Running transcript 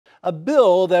a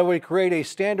bill that would create a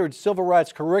standard civil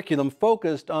rights curriculum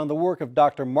focused on the work of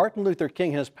Dr. Martin Luther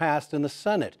King has passed in the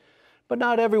Senate. But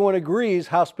not everyone agrees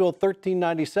House Bill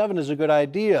 1397 is a good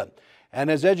idea. And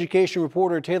as education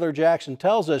reporter Taelyr Jackson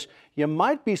tells us, you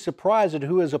might be surprised at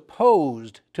who is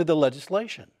opposed to the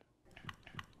legislation.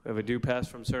 We have a due pass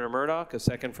from Senator Murdoch, a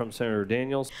second from Senator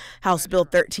Daniels. House Bill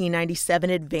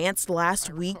 1397 advanced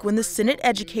last week when the Senate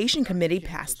Education Committee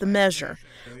passed the measure.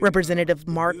 Representative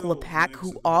Mark LePac,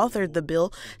 who authored the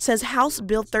bill, says House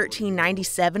Bill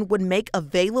 1397 would make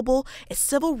available a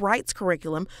civil rights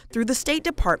curriculum through the State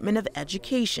Department of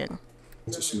Education.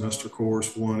 It's a semester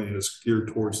course. One is geared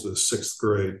towards the 6th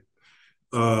grade.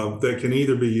 That can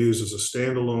either be used as a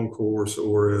standalone course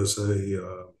or as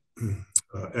a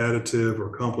additive or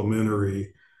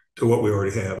complementary to what we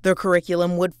already have. The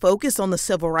curriculum would focus on the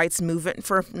civil rights movement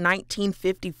from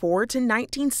 1954 to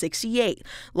 1968.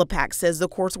 LePac says the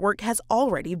coursework has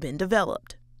already been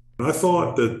developed. I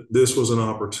thought that this was an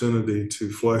opportunity to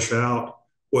flesh out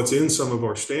what's in some of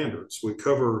our standards. We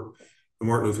cover the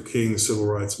Martin Luther King, the civil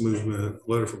rights movement,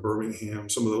 letter from Birmingham,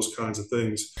 some of those kinds of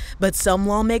things. But some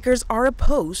lawmakers are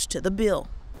opposed to the bill.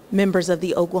 Members of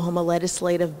the Oklahoma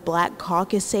Legislative Black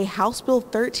Caucus say House Bill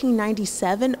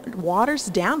 1397 waters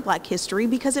down Black history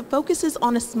because it focuses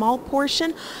on a small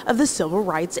portion of the civil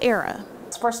rights era.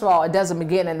 First of all, it doesn't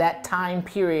begin in that time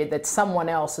period that someone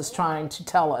else is trying to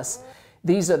tell us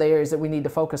these are the areas that we need to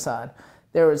focus on.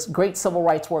 There was great civil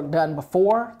rights work done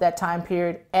before that time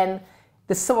period, and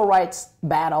the civil rights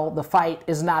battle, the fight,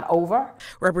 is not over.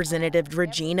 Representative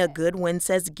Regina Goodwin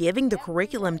says giving the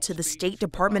curriculum to the State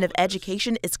Department of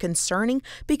Education is concerning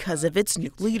because of its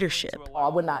new leadership. I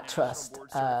would not trust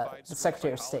the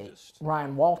Secretary of State,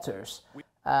 Ryan Walters,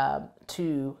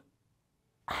 to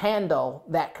handle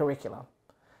that curriculum.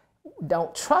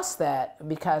 Don't trust that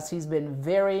because he's been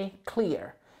very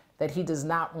clear that he does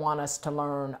not want us to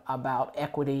learn about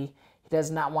equity. He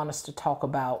does not want us to talk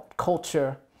about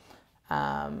culture.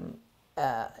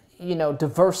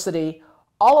 Diversity,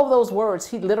 all of those words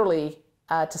he literally,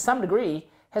 to some degree,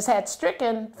 has had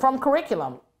stricken from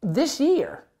curriculum this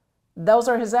year. Those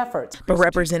are his efforts. But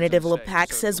Representative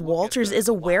LePac says Walters is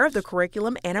aware of the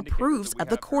curriculum and approves of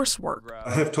the coursework.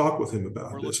 I have talked with him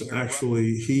about this, and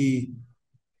actually he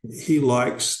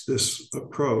likes this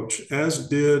approach, as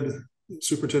did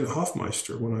Superintendent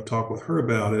Hoffmeister when I talked with her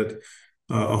about it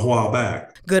a while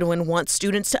back. Goodwin wants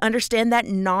students to understand that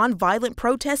nonviolent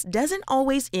protest doesn't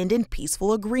always end in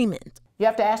peaceful agreement. You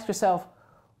have to ask yourself,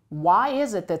 why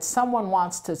is it that someone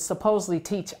wants to supposedly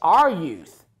teach our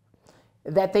youth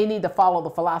that they need to follow the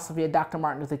philosophy of Dr.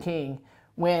 Martin Luther King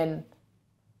when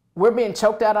we're being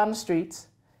choked out on the streets,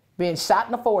 being shot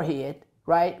in the forehead,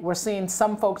 right? We're seeing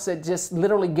some folks that just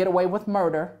literally get away with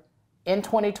murder in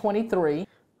 2023.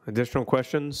 Additional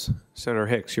questions? Senator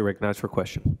Hicks, you're recognized for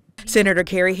question. Senator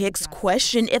Carrie Hicks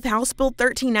questioned if House Bill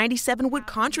 1397 would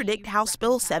contradict House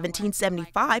Bill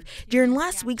 1775 during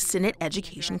last week's Senate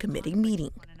Education Committee meeting.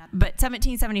 But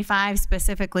 1775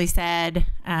 specifically said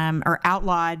or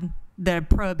outlawed the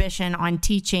prohibition on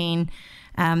teaching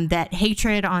that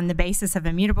hatred on the basis of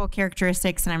immutable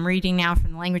characteristics, and I'm reading now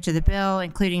from the language of the bill,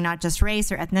 including not just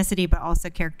race or ethnicity, but also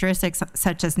characteristics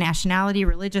such as nationality,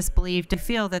 religious belief, to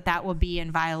feel that that will be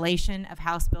in violation of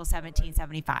House Bill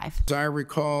 1775. As I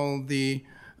recall, the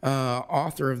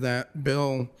author of that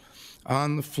bill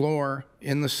on the floor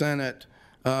in the Senate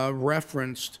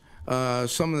referenced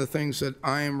some of the things that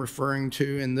I am referring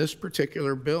to in this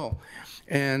particular bill.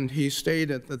 And he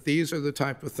stated that these are the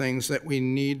type of things that we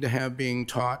need to have being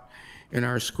taught in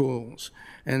our schools.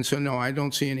 And so, no, I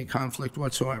don't see any conflict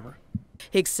whatsoever.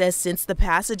 Hicks says since the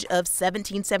passage of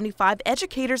 1775,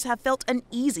 educators have felt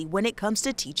uneasy when it comes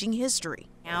to teaching history.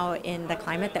 Now in the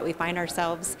climate that we find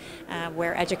ourselves,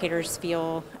 where educators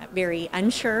feel very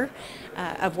unsure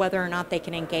of whether or not they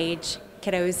can engage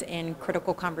kiddos in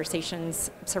critical conversations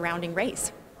surrounding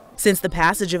race. Since the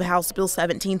passage of House Bill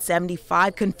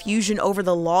 1775, confusion over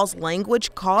the law's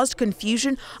language caused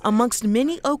confusion amongst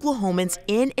many Oklahomans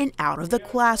in and out of the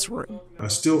classroom. I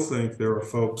still think there are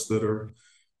folks that are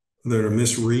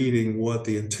misreading what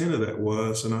the intent of that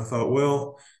was, and I thought,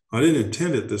 well, I didn't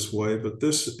intend it this way, but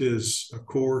this is a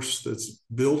course that's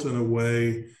built in a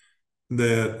way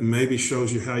that maybe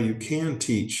shows you how you can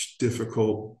teach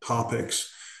difficult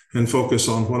topics and focus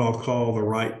on what I'll call the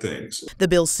right things. The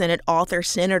bill's Senate author,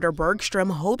 Senator Bergstrom,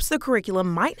 hopes the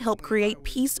curriculum might help create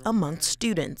peace amongst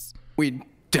students. We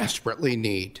desperately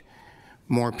need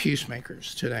more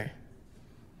peacemakers today.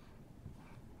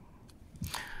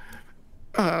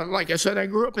 Like I said, I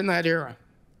grew up in that era.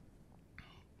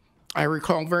 I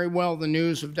recall very well the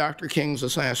news of Dr. King's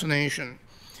assassination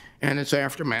and its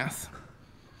aftermath.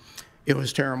 It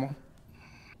was terrible.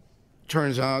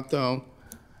 Turns out, though,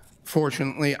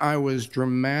 fortunately, I was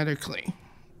dramatically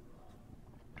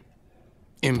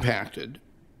impacted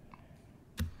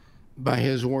by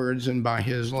his words and by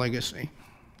his legacy.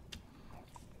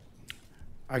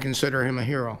 I consider him a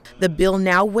hero. The bill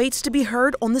now waits to be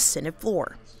heard on the Senate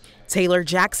floor. Taelyr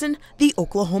Jackson, the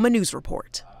Oklahoma News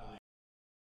Report.